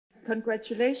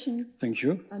congratulations. Thank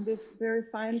you. On this very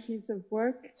fine piece of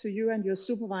work to you and your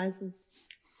supervisors.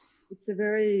 It's a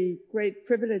very great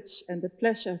privilege and a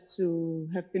pleasure to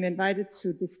have been invited to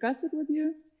discuss it with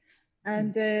you.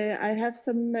 And I have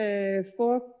some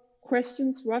 4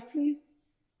 questions roughly,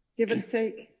 give and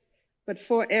take, but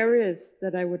 4 areas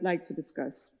that I would like to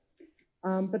discuss.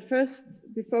 But first,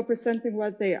 before presenting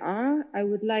what they are, I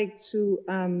would like to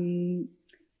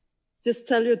just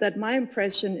tell you that my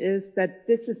impression is that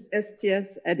this is STS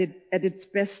at its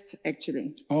best, actually.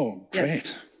 Oh, great.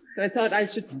 Yes. So I thought I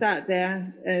should start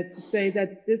there to say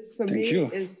that this, for me,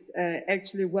 is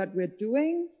actually what we're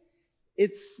doing.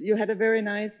 You had a very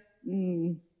nice,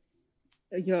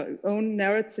 your own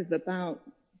narrative about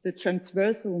the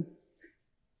transversal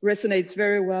resonates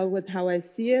very well with how I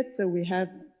see it. So we have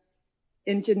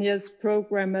engineers,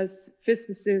 programmers,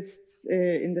 physicists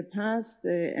in the past,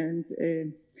 and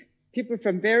people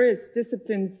from various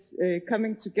disciplines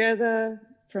coming together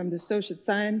from the social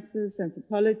sciences,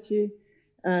 anthropology,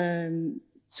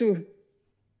 to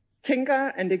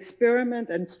tinker and experiment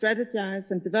and strategize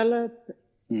and develop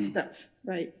stuff,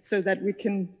 right? So that we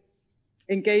can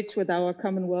engage with our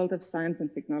common world of science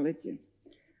and technology.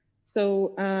 So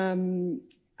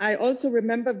I also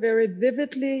remember very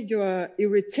vividly your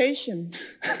irritation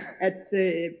at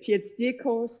the PhD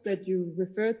course that you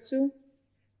referred to,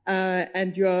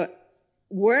 and your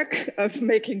work of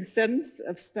making sense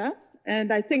of stuff.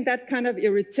 And I think that kind of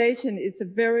irritation is a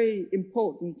very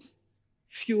important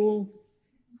fuel.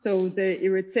 So the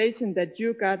irritation that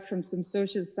you got from some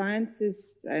social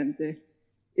scientists and the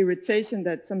irritation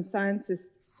that some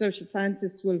scientists, social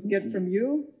scientists will get from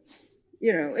you,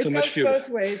 you know, it goes both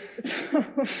ways.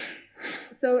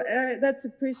 So that's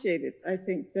appreciated, I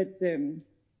think, that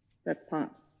that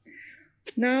part.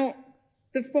 Now,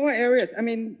 the 4 areas, I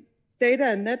mean, data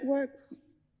and networks,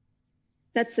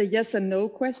 that's a yes and no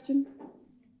question.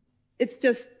 It's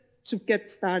just to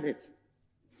get started.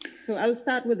 So I'll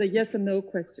start with a yes and no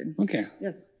question. Okay.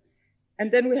 Yes. And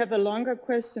then we have a longer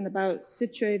question about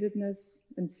situatedness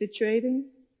and situating.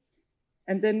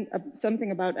 And then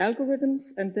something about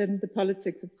algorithms, and then the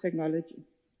politics of technology.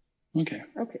 Okay.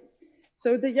 Okay.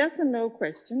 So the yes and no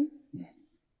question,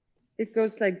 it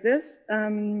goes like this.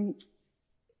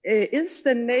 Is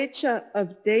the nature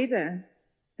of data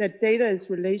that data is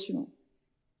relational?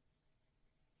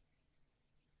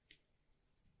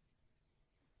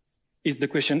 Is the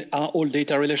question, are all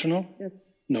data relational? Yes.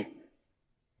 No.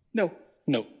 No.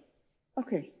 No.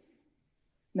 Okay.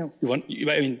 No.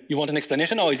 You want an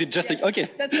explanation, or is it just okay?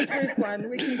 That's a brief one.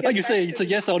 We can get you say it's a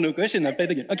yes or no question. I play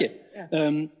it again. Okay.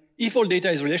 Yeah. If all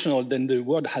data is relational, then the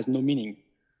word has no meaning,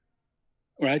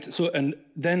 right? So, and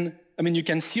then, I mean, you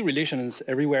can see relations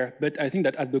everywhere, but I think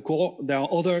that at the core, there are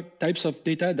other types of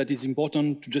data that is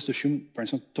important to just assume, for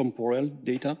instance, temporal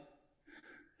data.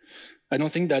 I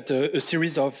don't think that a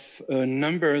series of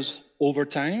numbers over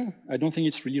time, I don't think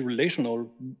it's really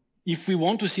relational. If we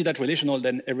want to see that relational,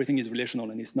 then everything is relational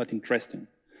and it's not interesting.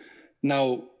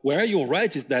 Now, where you're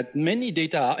right is that many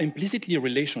data are implicitly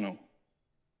relational.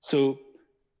 So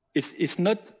it's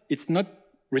not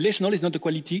relational is not a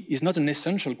quality, it's not an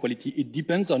essential quality. It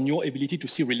depends on your ability to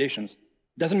see relations.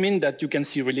 Doesn't mean that you can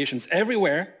see relations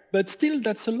everywhere, but still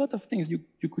that's a lot of things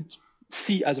you could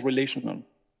see as relational.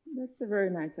 That's a very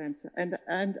nice answer.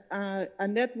 And are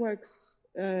networks,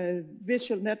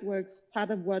 visual networks,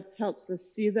 part of what helps us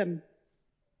see them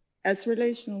as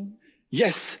relational?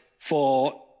 Yes,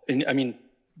 I mean,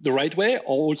 the right way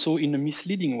or also in a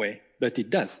misleading way, but it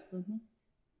does. Mm-hmm.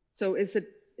 So is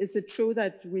it true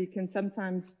that we can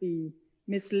sometimes be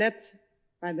misled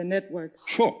by the networks?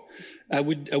 Sure. I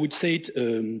would say it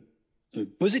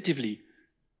positively.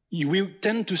 We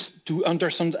tend to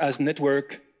understand as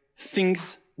network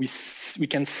things we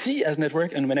can see as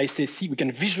network, and when I say see, we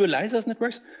can visualize as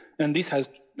networks. And this has,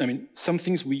 I mean, some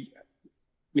things we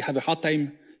have a hard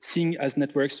time seeing as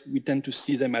networks. We tend to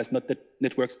see them as not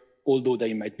networks, although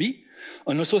they might be.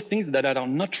 And also things that are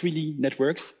not really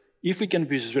networks. If we can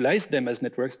visualize them as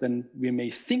networks, then we may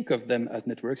think of them as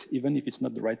networks, even if it's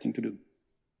not the right thing to do.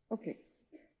 Okay.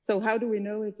 So how do we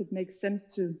know if it makes sense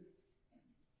to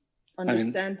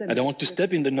understand them? I don't want to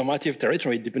step in the normative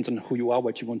territory. It depends on who you are,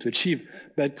 what you want to achieve.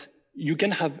 But you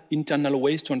can have internal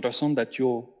ways to understand that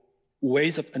your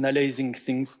ways of analyzing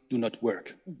things do not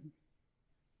work. Mm-hmm.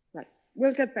 Right.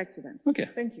 We'll get back to that. Okay.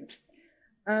 Thank you.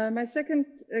 My second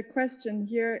question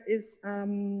here is,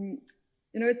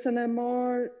 it's on a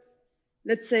more,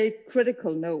 let's say,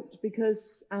 critical note,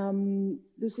 because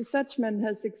Lucy Suchman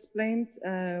has explained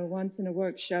once in a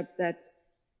workshop that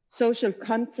social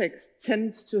context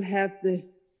tends to have the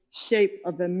shape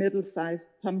of a middle-sized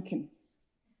pumpkin.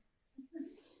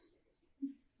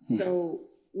 So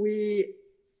we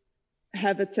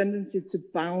have a tendency to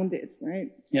bound it,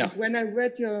 right? Yeah. But when I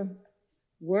read your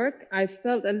work, I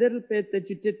felt a little bit that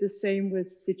you did the same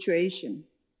with situation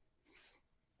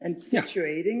and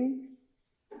situating,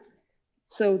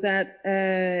 so that,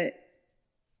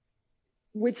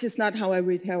 which is not how I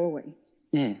read Haraway.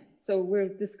 So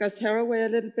we'll discuss Haraway a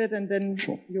little bit and then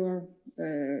your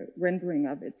rendering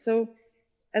of it. So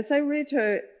as I read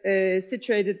her,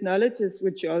 situated knowledges,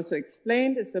 which you also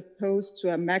explained, is opposed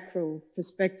to a macro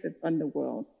perspective on the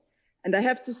world. And I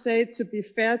have to say, to be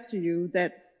fair to you,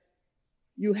 that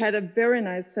you had a very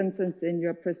nice sentence in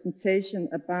your presentation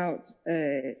about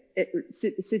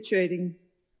situating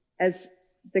as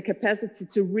the capacity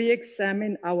to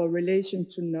re-examine our relation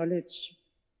to knowledge.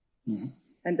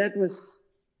 And that was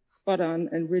spot on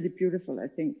and really beautiful, I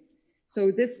think. So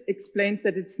this explains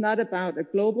that it's not about a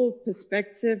global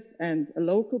perspective and a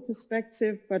local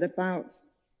perspective, but about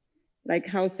like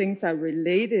how things are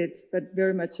related, but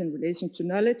very much in relation to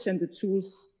knowledge and the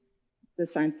tools, the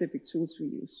scientific tools we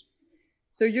use.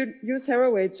 So you use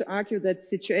Haraway to argue that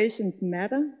situations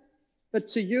matter, but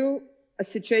to you, a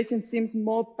situation seems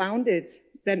more bounded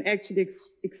than actually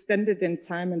extended in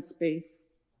time and space.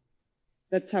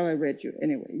 That's how I read you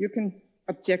anyway. You can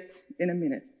object in a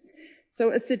minute.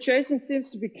 So a situation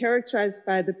seems to be characterized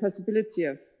by the possibility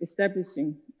of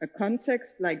establishing a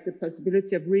context, like the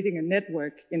possibility of reading a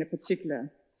network in a particular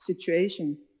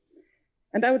situation.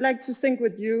 And I would like to think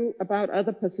with you about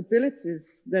other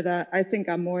possibilities that I think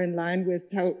are more in line with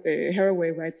how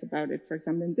Haraway writes about it, for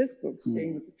example, in this book,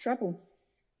 Staying with the Trouble.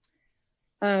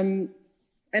 And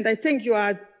I think you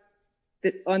are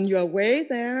on your way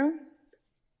there,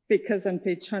 because on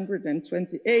page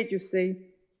 128, you say,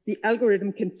 the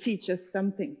algorithm can teach us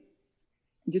something.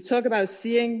 You talk about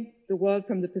seeing the world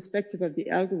from the perspective of the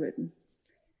algorithm.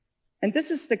 And this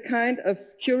is the kind of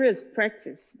curious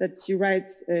practice that she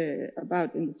writes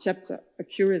about in the chapter, A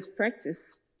Curious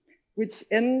Practice, which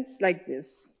ends like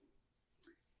this.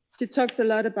 She talks a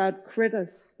lot about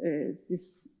critters,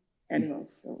 these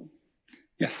animals, so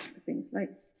things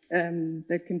like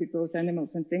that can be both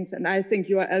animals and things. And I think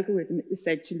your algorithm is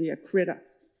actually a critter.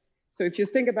 So if you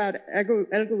think about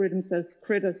algorithms as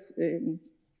critters,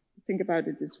 think about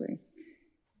it this way.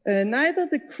 Neither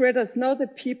the critters nor the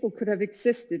people could have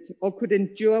existed or could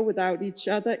endure without each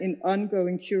other in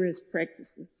ongoing curious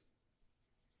practices.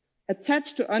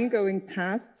 Attached to ongoing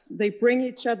pasts, they bring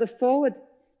each other forward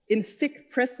in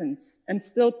thick presents and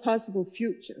still possible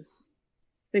futures.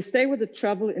 They stay with the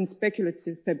trouble in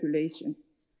speculative fabulation.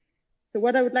 So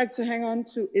what I would like to hang on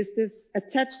to is this: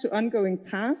 attached to ongoing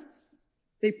pasts,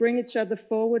 they bring each other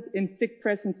forward in thick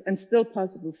presents and still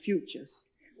possible futures.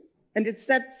 And it's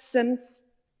that sense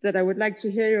that I would like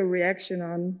to hear your reaction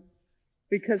on,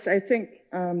 because I think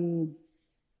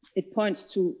it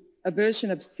points to a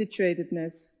version of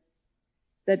situatedness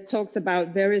that talks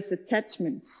about various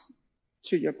attachments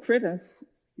to your critters,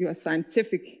 your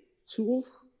scientific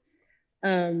tools,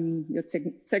 your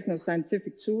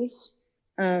techno-scientific tools.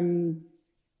 And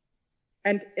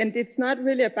it's not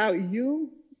really about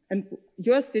you and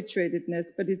your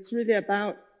situatedness, but it's really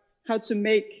about how to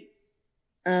make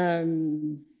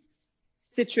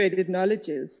situated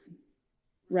knowledges,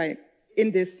 right,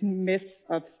 in this mess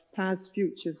of past,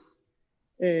 futures,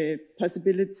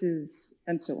 possibilities,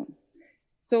 and so on.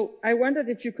 So I wondered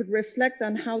if you could reflect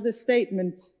on how the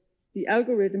statement, the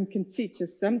algorithm can teach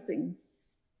us something,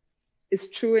 is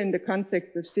true in the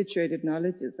context of situated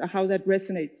knowledges, or how that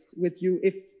resonates with you,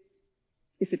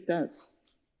 if it does.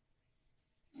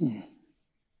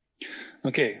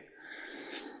 Okay.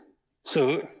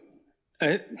 So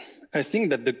I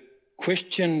think that the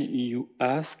question you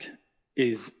ask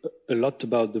is a lot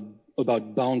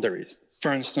about boundaries.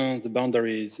 For instance, the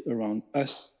boundaries around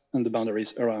us and the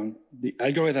boundaries around the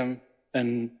algorithm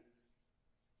and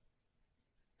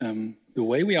the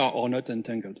way we are or not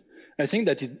entangled. I think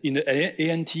that in the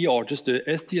ANT or just the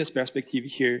STS perspective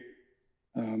here,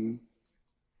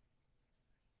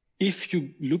 if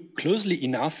you look closely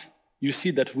enough, you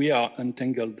see that we are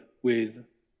entangled with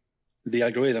the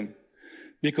algorithm.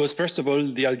 Because first of all,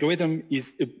 the algorithm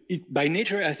is, by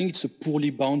nature, I think it's a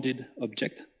poorly bounded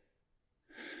object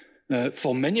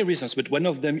for many reasons, but one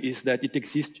of them is that it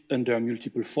exists under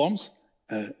multiple forms.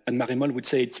 And Marimol would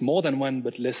say it's more than one,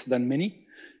 but less than many.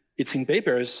 It's in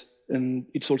papers, and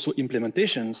it's also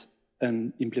implementations,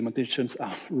 and implementations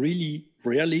are really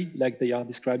rarely like they are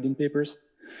described in papers.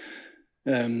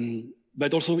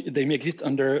 But also they may exist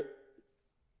under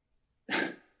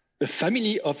a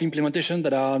family of implementation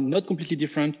that are not completely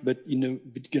different, but in a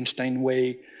Wittgenstein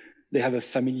way, they have a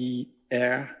family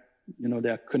air, they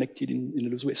are connected in a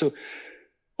loose way. So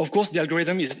of course, the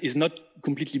algorithm is not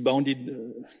completely bounded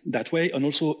that way. And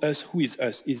also us, who is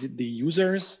us? Is it the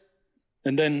users?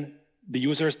 And then the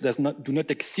users do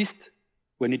not exist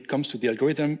when it comes to the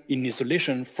algorithm in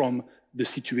isolation from the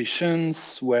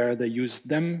situations where they use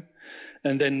them.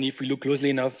 And then if we look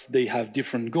closely enough, they have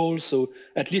different goals. So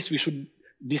at least we should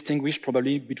distinguish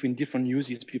probably between different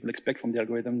uses people expect from the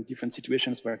algorithm, different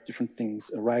situations where different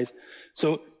things arise.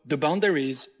 So the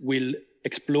boundaries will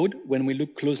explode when we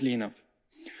look closely enough.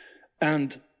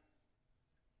 And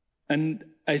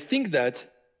I think that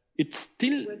it's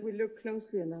still... When we look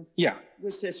closely enough. Yeah.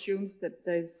 Which assumes that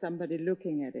there's somebody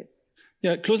looking at it.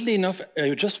 Yeah, closely enough,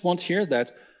 I just want here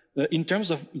that in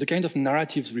terms of the kind of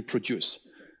narratives we produce,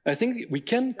 I think we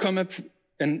can come up,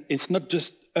 and it's not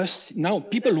just us now,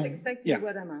 people who... exactly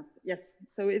what I'm after. Yes,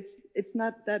 so it's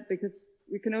not that, because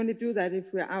we can only do that if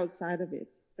we're outside of it.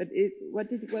 But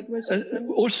what was it?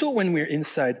 Also when we're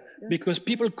inside, because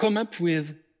people come up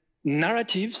with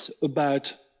narratives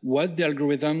about what the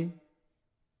algorithm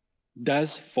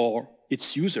does for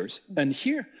its users. And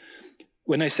here,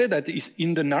 when I say that, is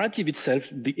in the narrative itself,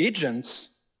 the agents,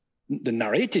 the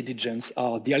narrated agents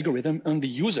are the algorithm and the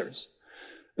users.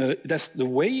 That's the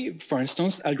way, for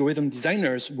instance, algorithm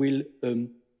designers will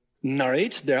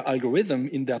narrate their algorithm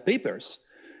in their papers.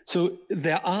 So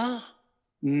there are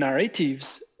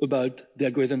narratives about the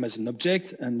algorithm as an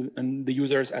object and the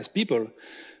users as people.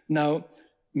 Now,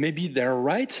 maybe they're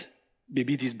right.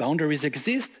 Maybe these boundaries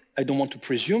exist. I don't want to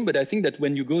presume, but I think that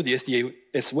when you go the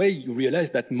SDS way, you realize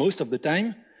that most of the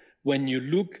time, when you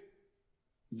look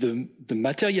the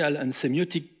material and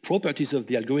semiotic properties of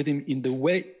the algorithm in the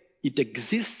way it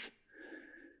exists,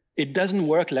 it doesn't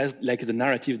work like the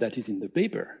narrative that is in the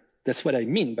paper. That's what I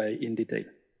mean by in detail.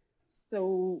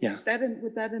 So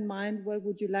with that in mind, what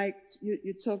would you like?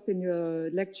 You talked in your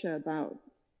lecture about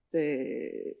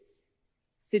the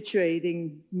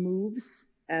situating moves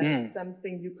as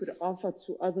something you could offer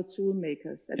to other tool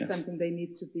makers. That's something they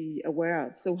need to be aware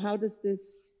of. So how does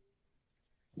this,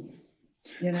 you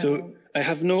know? So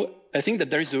I think that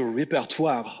there is a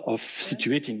repertoire of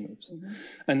situating moves.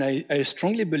 And I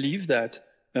strongly believe that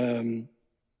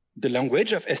the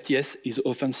language of STS is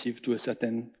offensive to a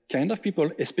certain kind of people,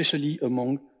 especially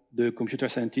among the computer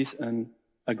scientists and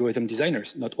algorithm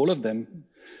designers, not all of them.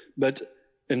 But,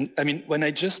 I mean, when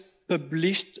I just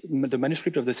published the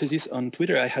manuscript of the thesis on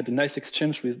Twitter, I had a nice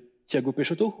exchange with Tiago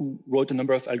Peixoto, who wrote a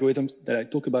number of algorithms that I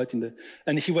talk about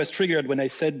and he was triggered when I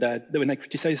said that, when I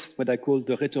criticized what I call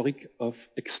the rhetoric of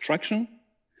extraction,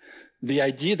 the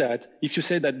idea that if you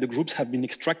say that the groups have been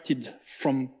extracted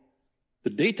from the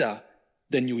data,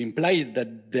 then you imply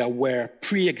that there were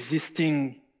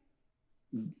pre-existing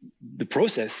the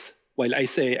process, while I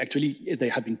say actually they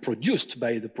have been produced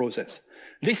by the process.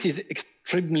 This is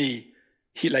extremely,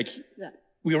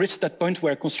 we reached that point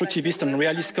where constructivists and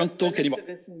realists can't talk anymore.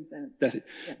 That's it.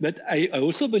 Yeah. But I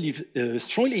also believe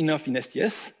strongly enough in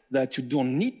STS that you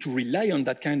don't need to rely on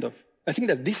that kind of, I think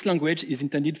that this language is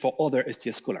intended for other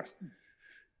STS scholars.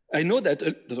 I know that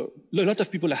a lot of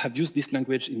people have used this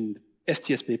language in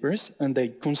STS papers and they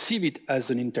conceive it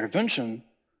as an intervention,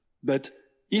 but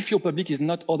if your public is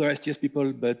not other STS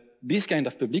people, but this kind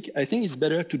of public, I think it's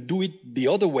better to do it the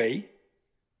other way,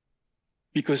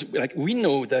 because we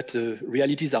know that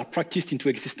realities are practiced into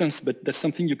existence, but that's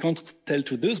something you can't tell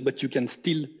to those, but you can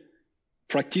still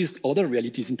practice other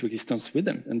realities into existence with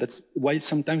them. And that's why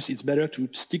sometimes it's better to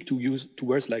stick to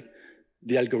words like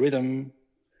the algorithm,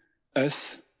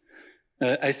 us.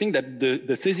 I think that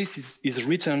the thesis is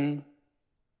written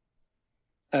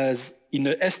as in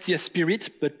a STS spirit,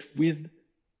 but with,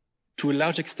 to a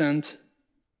large extent,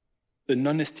 a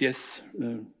non-STS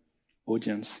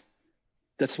audience.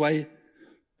 That's why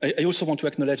I also want to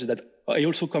acknowledge that I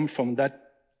also come from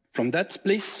that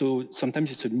place. So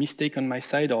sometimes it's a mistake on my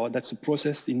side, or that's a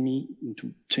process in me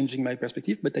into changing my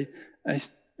perspective. But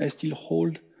I still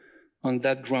hold on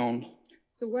that ground.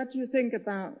 So what do you think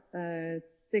about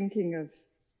thinking of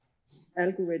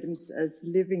algorithms as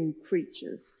living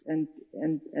creatures and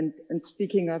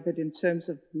speaking of it in terms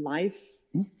of life?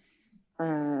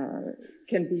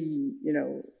 Can be, you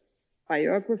know,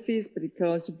 biographies, but it can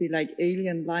also be like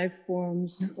alien life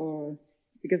forms, or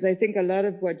because I think a lot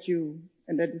of what you,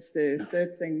 and that is the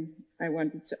third thing I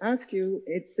wanted to ask you,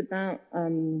 it's about,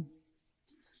 you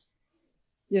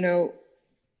know,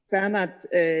 Bernard,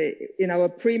 in our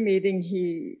pre-meeting,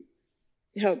 he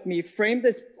helped me frame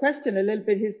this question a little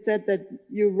bit. He said that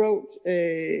you wrote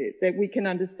that we can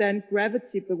understand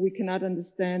gravity, but we cannot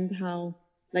understand how,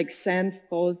 like, sand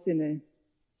falls in a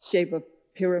shape of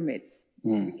pyramid.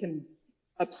 We can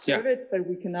observe it, but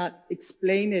we cannot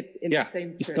explain it in the same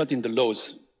terms. It's not in the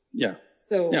laws. Yeah.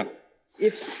 So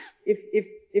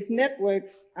if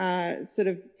networks are sort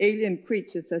of alien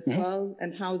creatures as well,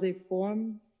 and how they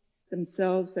form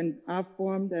themselves and are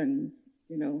formed, and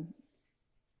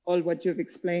all what you've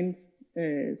explained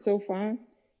so far,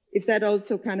 if that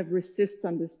also kind of resists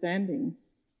understanding,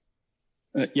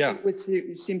 which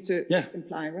you seem to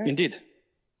imply, right? Indeed.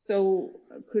 So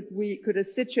could a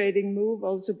situating move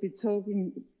also be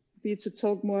to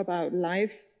talk more about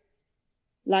life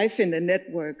in the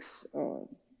networks, or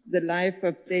the life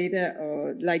of data,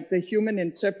 or like the human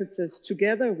interpreters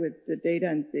together with the data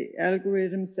and the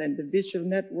algorithms and the visual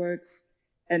networks,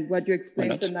 and what you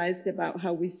explained so nicely about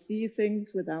how we see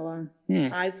things with our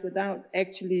eyes without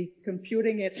actually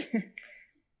computing it.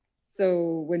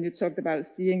 So when you talked about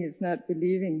seeing, it's not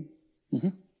believing.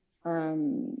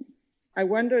 I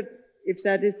wondered if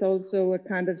that is also a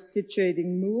kind of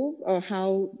situating move, or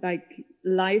how like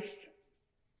life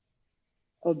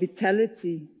or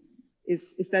vitality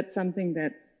is that something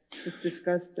that is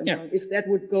discussed among, if that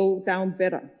would go down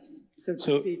better, so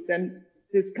to speak, then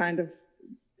this kind of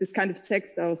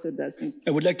text also doesn't.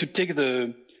 I would like to take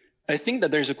I think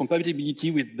that there is a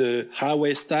compatibility with the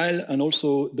Haraway style and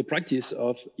also the practice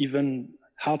of even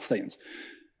hard science.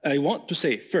 I want to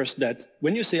say first that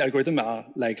when you say algorithms are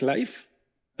like life,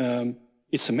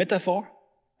 it's a metaphor.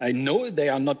 I know they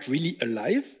are not really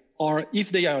alive, or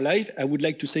if they are alive, I would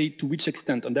like to say to which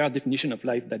extent, and there are definitions of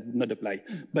life that would not apply.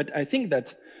 But I think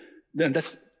that then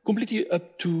that's completely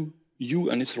up to you,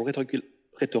 and it's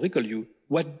rhetorical you.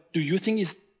 What do you think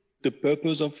is the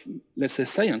purpose of, let's say,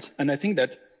 science? And I think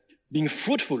that being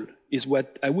fruitful is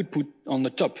what I would put on the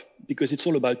top, because it's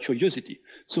all about curiosity.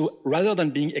 So rather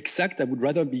than being exact, I would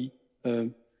rather be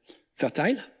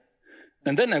fertile.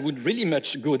 And then I would really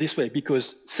much go this way,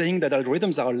 because saying that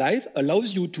algorithms are alive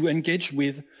allows you to engage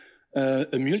with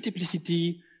a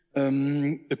multiplicity,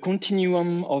 a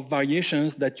continuum of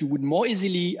variations that you would more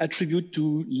easily attribute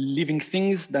to living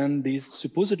things than these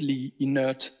supposedly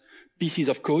inert pieces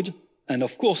of code. And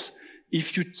of course,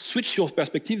 if you switch your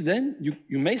perspective, then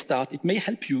you may start, it may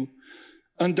help you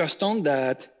understand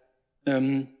that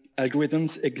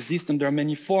algorithms exist under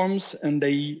many forms, and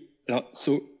they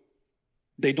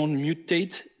don't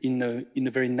mutate in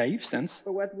a very naive sense.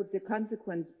 But what would the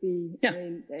consequence be? Yeah. I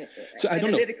mean, so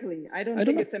analytically, I don't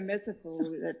think it's a metaphor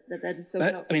that is so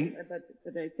helpful. I mean,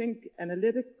 but I think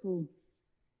analytical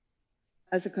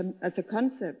as a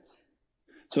concept.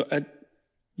 So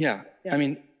I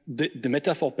mean, the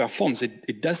metaphor performs.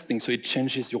 It does things. So it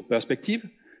changes your perspective,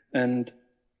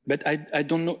 but I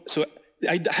don't know. So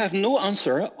I have no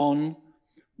answer on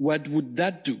what would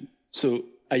that do. So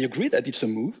I agree that it's a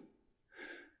move.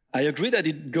 I agree that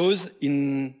it goes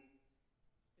in,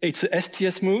 it's a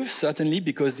STS move, certainly,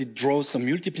 because it draws some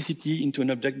multiplicity into an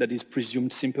object that is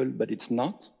presumed simple, but it's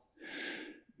not.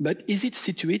 But is it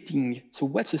situating? So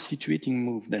what's a situating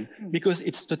move then? Because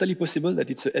it's totally possible that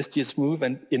it's a STS move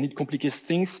and it complicates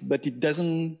things, but it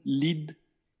doesn't lead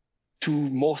to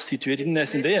more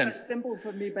situatedness in the end. It's simple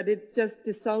for me, but it's just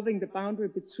dissolving the boundary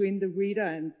between the reader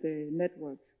and the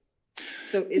network.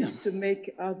 So it's to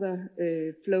make other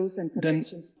flows and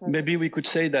connections possible. Maybe we could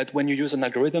say that when you use an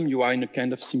algorithm, you are in a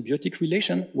kind of symbiotic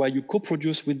relation where you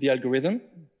co-produce with the algorithm.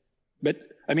 But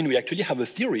I mean, we actually have a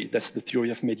theory. That's the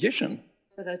theory of mediation.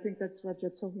 But I think that's what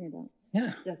you're talking about.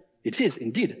 Yeah, yes. It is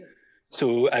indeed. Yeah.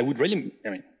 So I would really,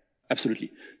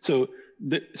 absolutely. So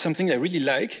something I really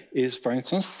like is, for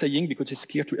instance, saying, because it's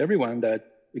clear to everyone that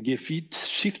Gephi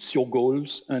shifts your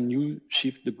goals and you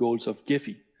shift the goals of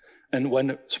Gephi. And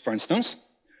when, for instance,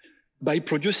 by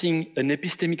producing an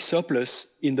epistemic surplus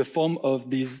in the form of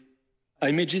these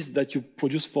images that you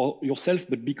produce for yourself,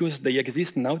 but because they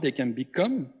exist now, they can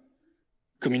become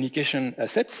communication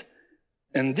assets.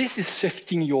 And this is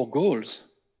shifting your goals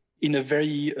in a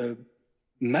very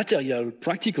material,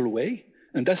 practical way.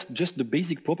 And that's just the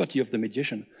basic property of the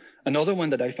mediation. Another one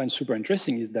that I find super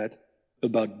interesting is that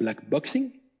about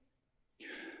blackboxing.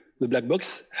 The black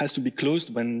box has to be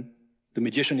closed when the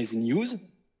mediation is in use,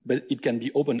 but it can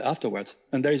be opened afterwards.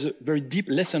 And there is a very deep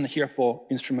lesson here for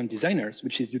instrument designers,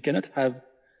 which is you cannot have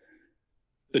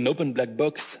an open black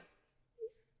box,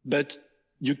 but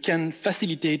you can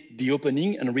facilitate the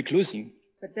opening and reclosing.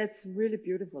 But that's really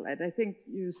beautiful. And I think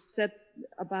you said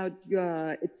about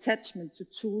your attachment to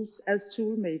tools as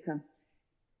tool maker.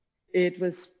 It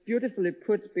was beautifully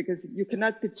put, because you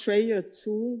cannot betray your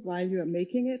tool while you are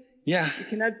making it. Yeah. You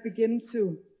cannot begin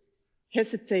to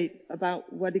hesitate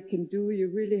about what it can do. You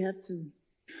really have to.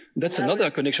 That's another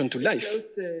connection to life. Close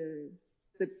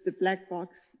the black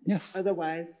box. Yes.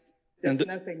 Otherwise, there's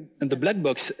nothing. And the black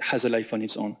box has a life on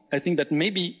its own. I think that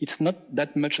maybe it's not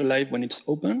that much alive when it's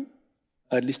open,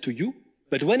 at least to you,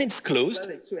 But when it's closed,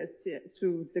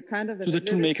 to the kind of to the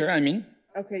toolmaker, I mean.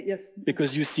 Okay, yes.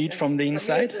 Because you see it from the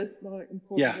inside. It's more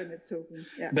important when it's open.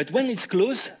 Yeah. But when it's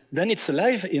closed, then it's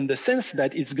alive in the sense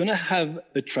that it's going to have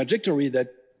a trajectory that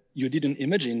you didn't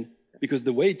imagine, because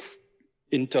the way it's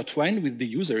intertwined with the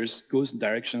users goes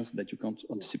directions that you can't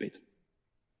anticipate.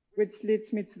 Which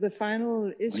leads me to the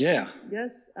final issue. Yeah.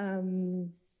 Yes.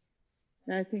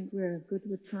 I think we're good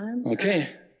with time. Okay.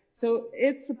 So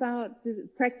it's about the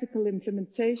practical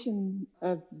implementation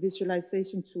of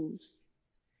visualization tools.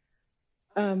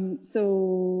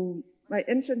 So my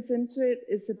entrance into it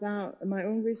is about my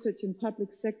own research in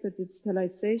public sector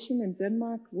digitalization in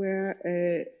Denmark,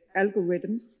 where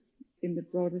algorithms, in the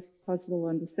broadest possible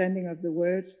understanding of the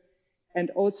word, and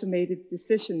automated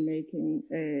decision-making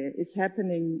is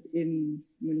happening in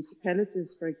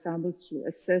municipalities, for example, to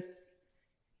assess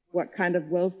what kind of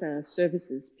welfare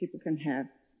services people can have.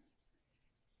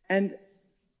 And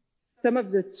some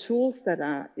of the tools that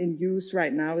are in use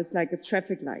right now is like a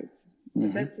traffic light.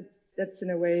 Mm-hmm. So that's in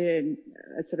a way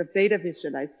a sort of data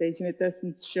visualization. It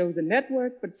doesn't show the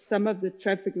network, but some of the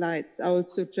traffic lights are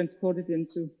also transported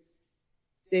into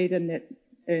data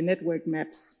network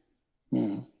maps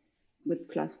with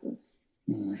clusters.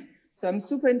 So I'm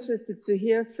super interested to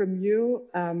hear from you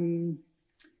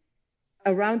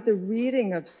around the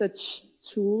reading of such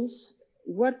tools.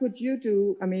 What would you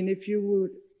do? I mean, if you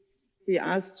would be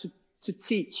asked to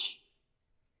teach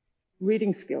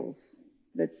reading skills,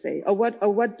 let's say, or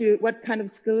what kind of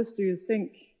skills do you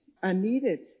think are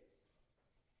needed?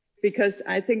 Because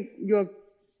I think you're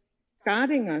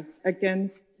guarding us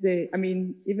against I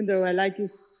mean, even though I like you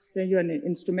say you're an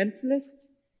instrumentalist,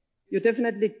 you're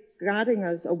definitely guarding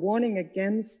us or warning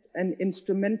against an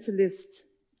instrumentalist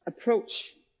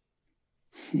approach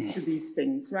to these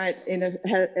things, right?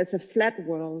 As a flat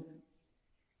world.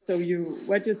 So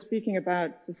what you're speaking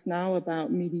about just now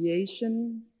about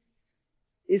mediation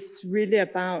is really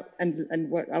about, and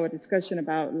what our discussion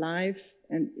about life,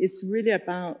 and it's really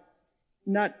about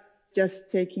not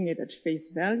just taking it at face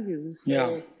value.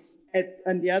 So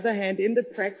on the other hand, in the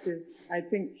practice, I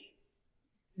think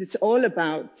it's all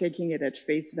about taking it at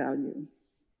face value.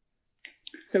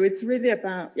 So it's really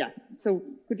about, So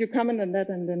could you comment on that,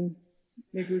 and then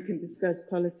maybe we can discuss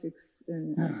politics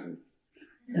afterwards.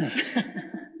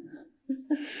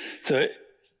 So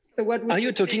what are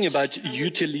you talking about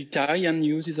utilitarian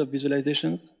uses of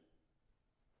visualizations?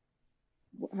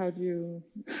 How do you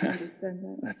understand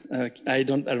that? I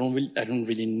don't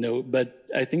really know, but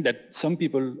I think that some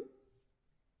people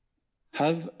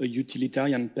have a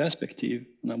utilitarian perspective,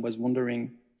 and I was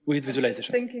wondering with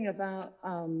visualizations. Thinking about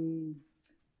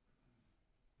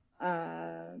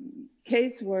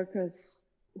caseworkers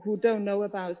who don't know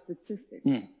about statistics,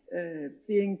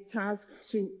 being tasked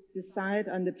to decide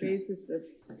on the basis of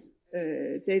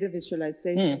data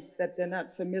visualization that they're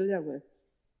not familiar with.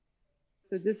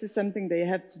 So this is something they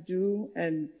have to do,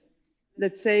 and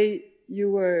let's say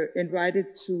you were invited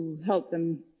to help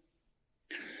them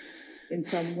in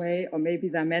some way, or maybe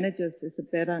their managers is a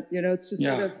better, to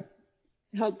sort of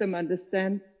help them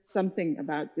understand something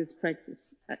about this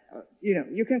practice.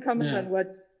 You can comment on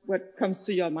what comes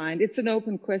to your mind. It's an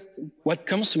open question. What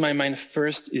comes to my mind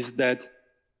first is that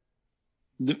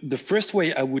the first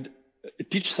way I would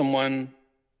teach someone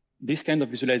this kind of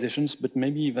visualizations, but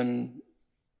maybe even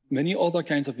many other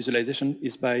kinds of visualization,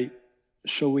 is by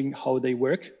showing how they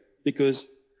work, because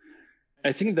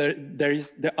I think that there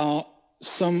are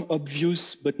some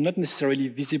obvious but not necessarily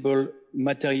visible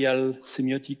material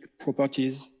semiotic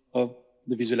properties of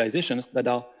the visualizations that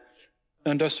are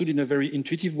understood in a very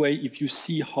intuitive way if you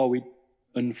see how it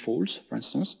unfolds, for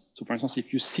instance. So for instance,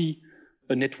 if you see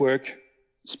a network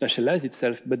specialize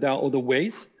itself, but there are other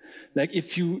ways, like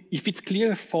if it's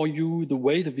clear for you the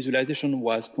way the visualization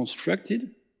was constructed,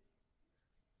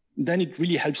 then it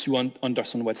really helps you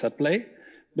understand what's at play.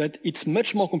 But it's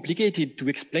much more complicated to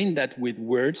explain that with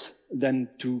words than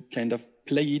to kind of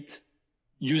play it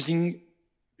using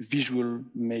visual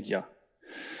media.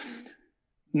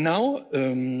 Now,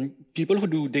 people who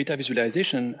do data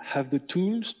visualization have the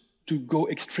tools to go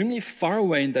extremely far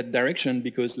away in that direction,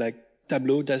 because like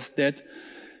Tableau does that,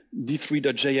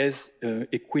 D3.js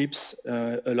equips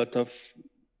a lot of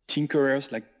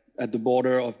tinkerers like at the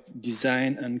border of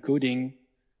design and coding.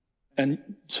 And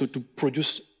so to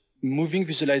produce moving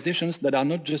visualizations that are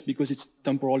not just because it's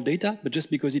temporal data, but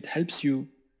just because it helps you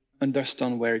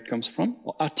understand where it comes from,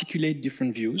 or articulate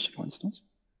different views, for instance.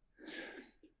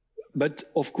 But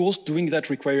of course, doing that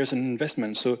requires an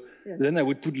investment. So then I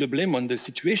would put the blame on the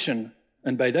situation.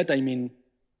 And by that, I mean,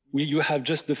 you have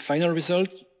just the final result.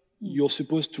 You're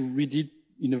supposed to read it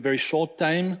in a very short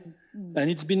time. And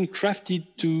it's been crafted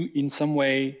to, in some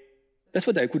way, that's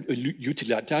what I could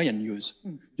utilitarian use.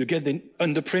 You get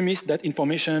on the premise that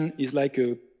information is like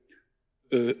a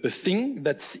thing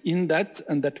that's in that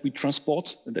and that we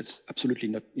transport. That's absolutely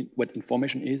not what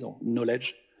information is or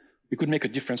knowledge. We could make a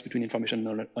difference between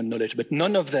information and knowledge, but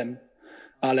none of them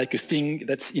are like a thing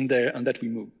that's in there and that we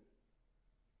move.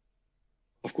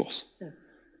 Of course. Yes.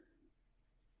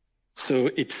 So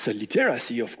it's a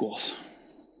literacy, of course.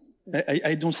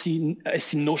 I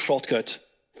see no shortcut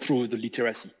through the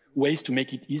literacy. Ways to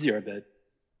make it easier, but.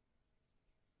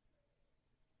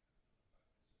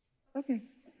 Okay.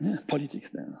 Yeah, politics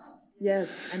then. Yes,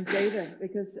 and data,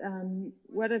 because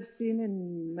what I've seen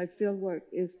in my fieldwork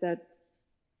is that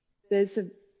there's a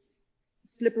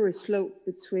slippery slope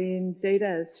between data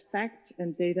as fact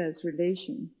and data as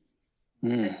relation.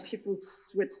 And people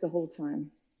switch the whole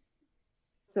time.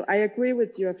 So I agree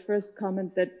with your first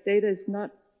comment that data is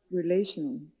not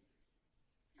relational.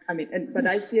 I mean, but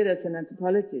I see it as an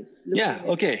anthropologist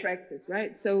looking at practice,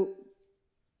 right? So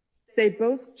they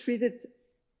both treat it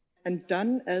and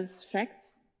done as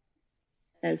facts,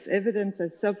 as evidence,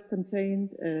 as self-contained,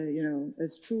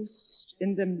 as truths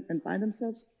in them and by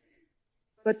themselves.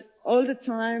 But all the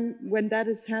time when that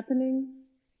is happening,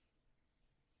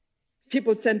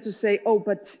 people tend to say, oh,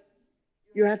 but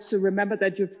you have to remember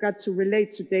that you've got to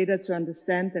relate to data to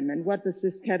understand them. And what does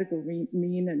this category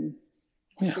mean? And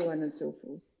so on and so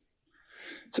forth.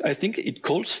 So I think it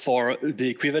calls for the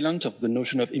equivalent of the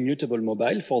notion of immutable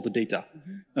mobile for the data.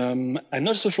 I'm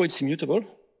not so sure it's immutable.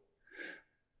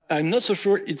 I'm not so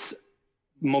sure it's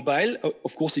mobile.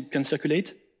 Of course, it can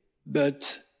circulate,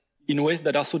 but in ways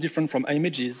that are so different from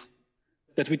images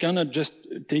that we cannot just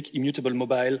take immutable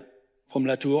mobile from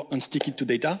Latour and stick it to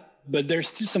data, but there's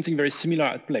still something very similar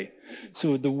at play.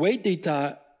 So the way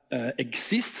data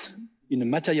exists in a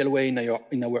material way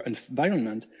in our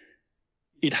environment,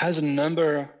 it has a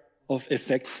number of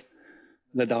effects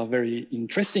that are very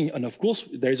interesting. And of course,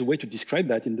 there is a way to describe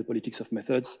that in the politics of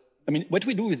methods. I mean, what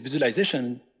we do with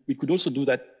visualization, we could also do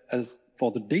that as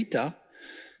for the data.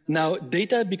 Now,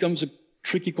 data becomes a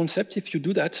tricky concept if you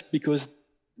do that, because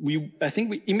I think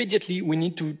we immediately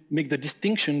need to make the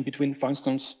distinction between, for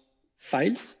instance,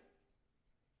 files,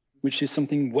 which is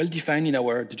something well defined in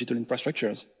our digital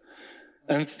infrastructures,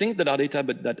 and things that are data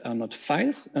but that are not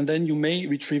files. And then you may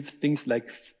retrieve things like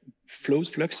flows,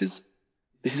 fluxes.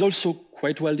 This is also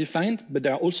quite well defined, but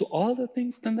there are also other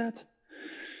things than that.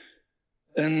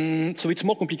 And so it's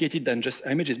more complicated than just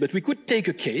images. But we could take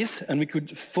a case and we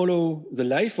could follow the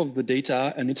life of the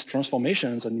data and its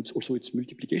transformations and also its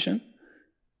multiplication.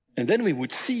 And then we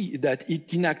would see that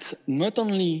it enacts not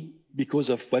only because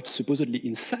of what's supposedly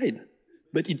inside,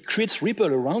 but it creates ripple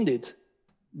around it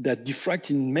that diffract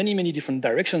in many, many different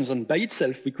directions. And by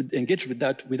itself, we could engage with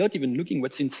that without even looking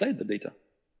what's inside the data.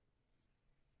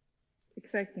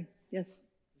 Exactly, yes.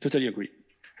 Totally agree.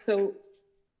 So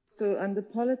on the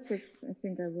politics, I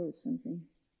think I wrote something.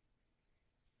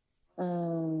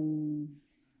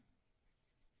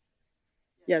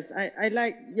 Yes,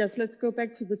 let's go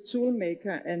back to the tool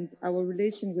maker and our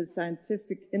relation with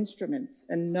scientific instruments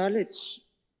and knowledge.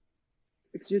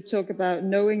 Because you talk about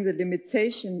knowing the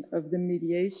limitation of the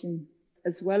mediation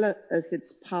as well as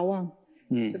its power.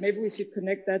 So maybe we should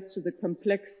connect that to the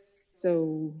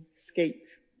complexoscape.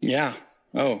 Yeah,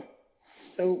 oh.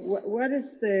 So what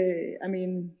is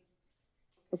I'm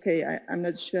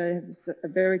not sure I have a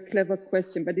very clever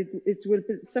question, but it will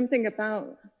be something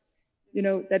about,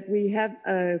 that we have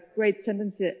a great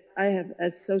tendency, I have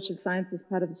as social scientist,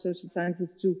 part of the social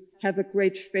sciences, to have a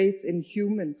great faith in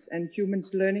humans and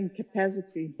humans' learning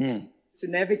capacity to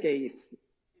navigate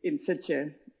in such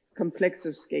a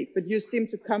complexoscape. But you seem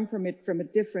to come from it from a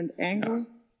different angle,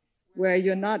 where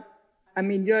you're not,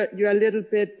 you're a little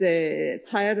bit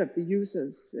tired of the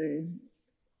users.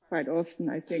 Quite often,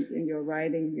 I think, in your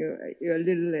writing, you're a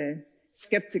little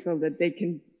skeptical that they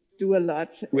can do a lot.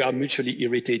 We are mutually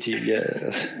irritated,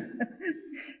 yes.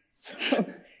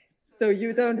 So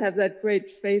you don't have that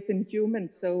great faith in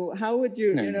humans. So how would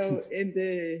you,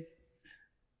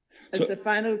 as a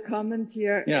final comment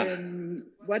here,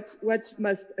 what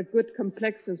must a good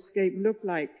complexoscape look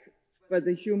like for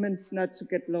the humans not to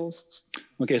get lost?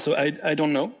 Okay, so I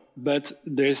don't know, but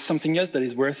there's something else that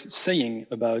is worth saying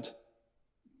about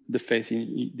the faith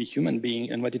in the human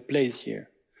being and what it plays here.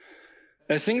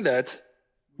 I think that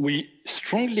we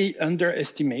strongly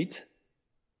underestimate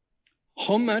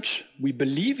how much we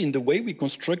believe in the way we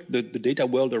construct the data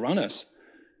world around us.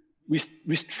 We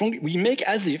make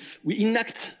as if we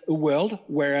enact a world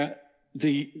where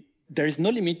there is no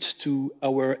limit to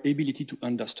our ability to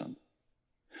understand.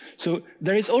 So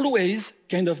there is always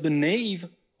kind of the naive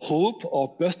hope or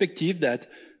perspective that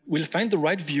we'll find the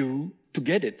right view to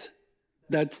get it.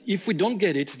 That if we don't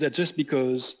get it, that's just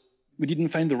because we didn't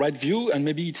find the right view, and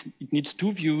maybe it needs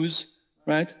two views,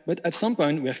 right? But at some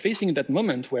point, we're facing that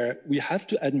moment where we have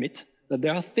to admit that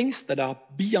there are things that are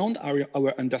beyond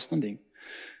our understanding.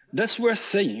 That's worth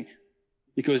saying,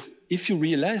 because if you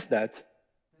realize that,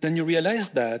 then you realize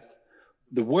that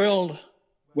the world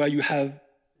where you have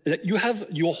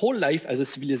your whole life as a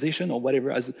civilization or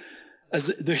whatever, as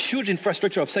the huge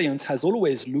infrastructure of science has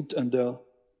always looked under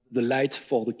the light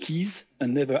for the keys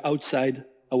and never outside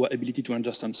our ability to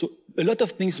understand. So a lot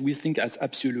of things we think as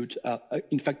absolute are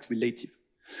in fact relative.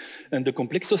 And the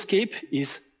complexoscape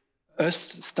is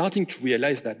us starting to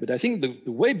realize that. But I think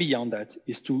the way beyond that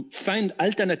is to find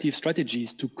alternative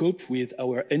strategies to cope with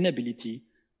our inability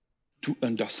to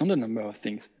understand a number of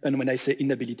things. And when I say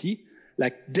inability,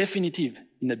 like definitive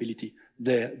inability,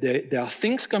 there are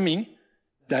things coming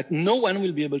that no one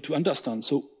will be able to understand.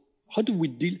 So how do we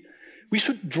deal? We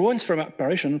should draw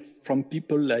inspiration from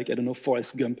people like, I don't know,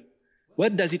 Forrest Gump.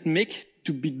 What does it make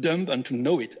to be dumb and to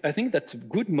know it? I think that's a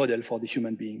good model for the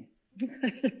human being.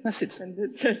 That's it. And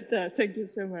that's it. Thank you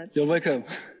so much. You're welcome.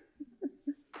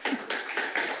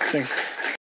 Thanks.